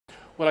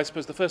Well, I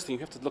suppose the first thing, you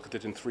have to look at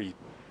it in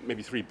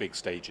maybe three big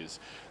stages.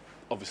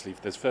 Obviously,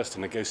 there's first a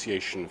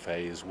negotiation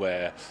phase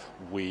where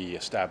we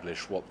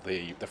establish what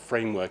the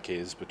framework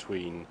is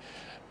between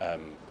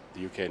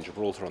the UK and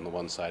Gibraltar on the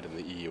one side and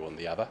the EU on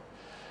the other.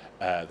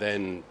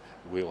 Then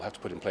we'll have to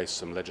put in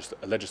place a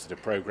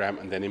legislative programme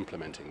and then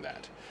implementing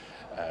that.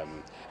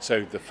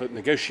 So the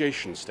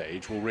negotiation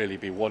stage will really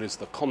be what is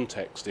the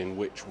context in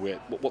which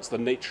what's the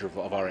nature of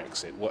our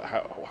exit,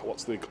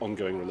 what's the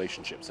ongoing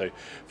relationship. So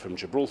from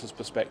Gibraltar's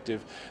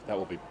perspective, that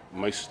will be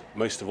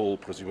most of all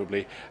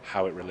presumably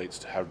how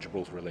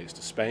Gibraltar relates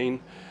to Spain,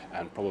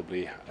 and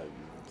probably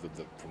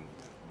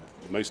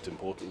most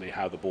importantly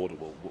how the border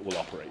will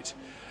operate.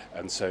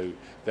 And so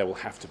there will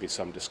have to be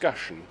some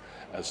discussion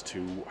as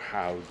to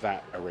how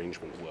that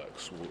arrangement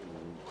works.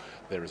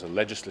 There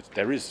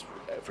is,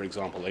 for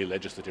example, a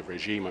legislative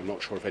regime. I'm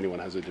not sure if anyone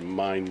has it in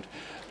mind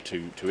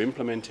to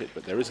implement it,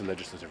 but there is a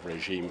legislative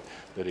regime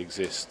that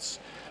exists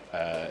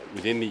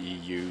within the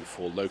EU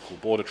for local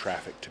border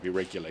traffic to be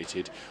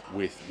regulated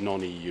with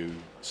non-EU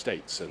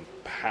states, and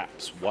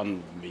perhaps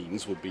one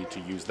means would be to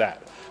use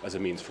that as a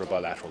means for a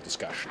bilateral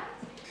discussion.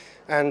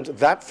 And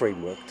that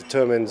framework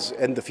determines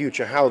in the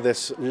future how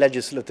this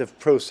legislative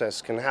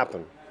process can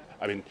happen.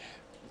 I mean,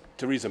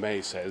 Theresa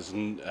May says,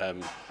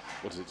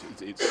 what is it?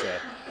 It's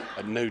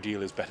a no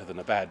deal is better than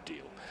a bad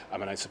deal. I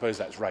mean, I suppose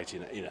that's right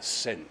in a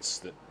sense,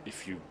 that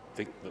if you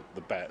think that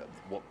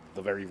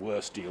the very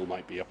worst deal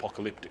might be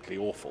apocalyptically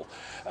awful,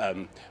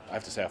 I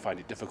have to say I find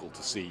it difficult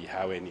to see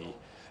how in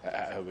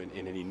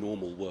any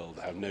normal world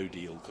how no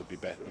deal could be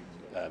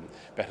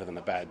better than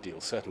a bad deal.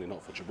 Certainly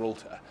not for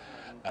Gibraltar.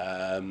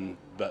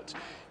 But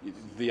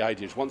the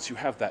idea is once you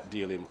have that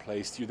deal in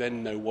place, you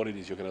then know what it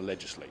is you're going to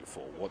legislate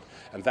for.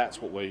 And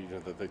that's what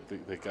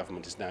the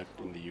government is now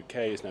in the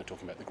UK is now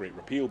talking about the Great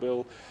Repeal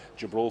Bill.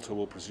 Gibraltar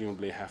will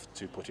presumably have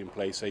to put in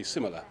place a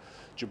similar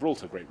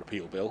Gibraltar Great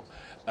Repeal Bill,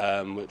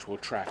 which will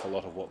track a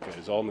lot of what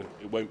goes on.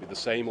 It won't be the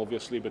same,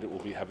 obviously, but it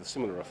will have a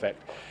similar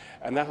effect.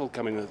 And that'll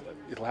come in.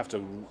 It'll have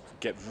to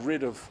get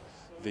rid of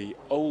the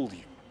old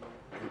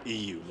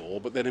EU law,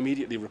 but then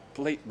immediately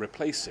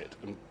replace it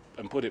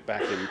and put it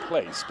back in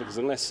place, because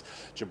unless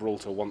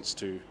Gibraltar wants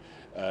to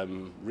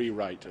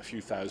rewrite a few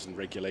thousand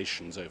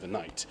regulations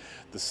overnight,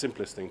 the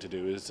simplest thing to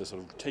do is to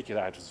sort of take it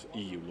out as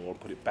EU law and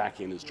put it back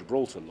in as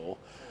Gibraltar law,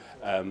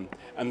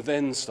 and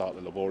then start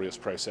the laborious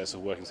process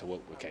of working. So,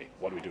 well, okay,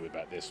 what do we do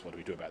about this? What do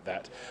we do about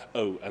that?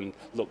 Oh, and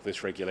look,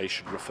 this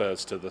regulation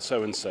refers to the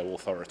so-and-so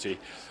authority,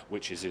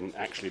 which is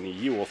actually an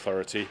EU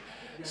authority.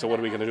 So what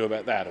are we going to do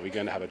about that? Are we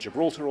going to have a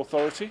Gibraltar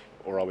authority,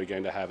 or are we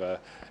going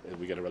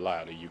to rely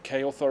on a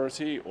UK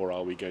authority, or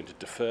are we going to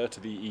defer to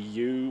the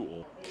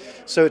EU?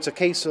 So it's a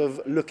case of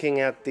looking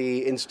at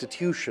the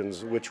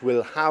institutions which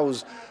will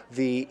house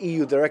the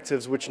EU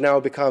directives, which now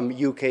become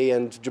UK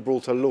and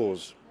Gibraltar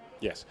laws.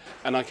 Yes,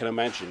 and I can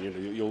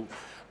imagine,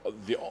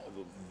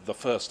 the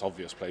first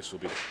obvious place will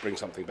be to bring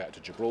something back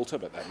to Gibraltar,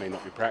 but that may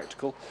not be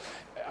practical.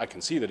 I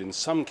can see that in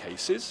some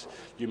cases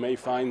you may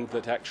find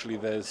that actually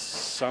there's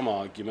some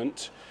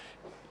argument,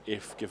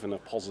 if given a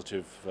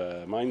positive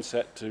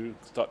mindset, to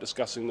start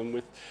discussing them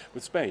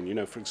with Spain. You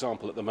know, for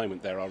example, at the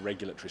moment there are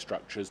regulatory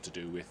structures to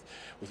do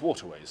with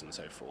waterways and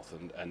so forth,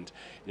 and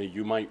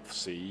you might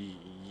see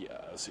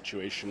a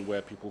situation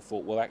where people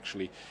thought, well,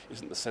 actually,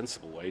 isn't the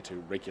sensible way to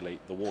regulate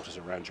the waters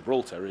around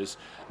Gibraltar is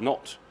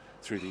not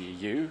through the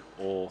EU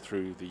or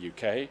through the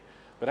UK,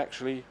 but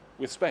actually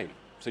with Spain.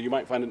 So you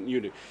might find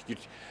it,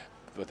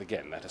 but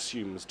again, that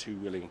assumes two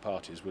willing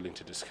parties willing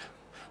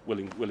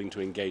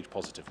to engage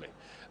positively.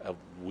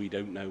 We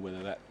don't know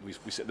whether that.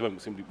 At the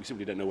moment, we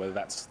simply don't know whether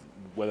that's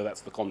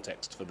the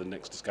context for the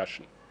next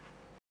discussion.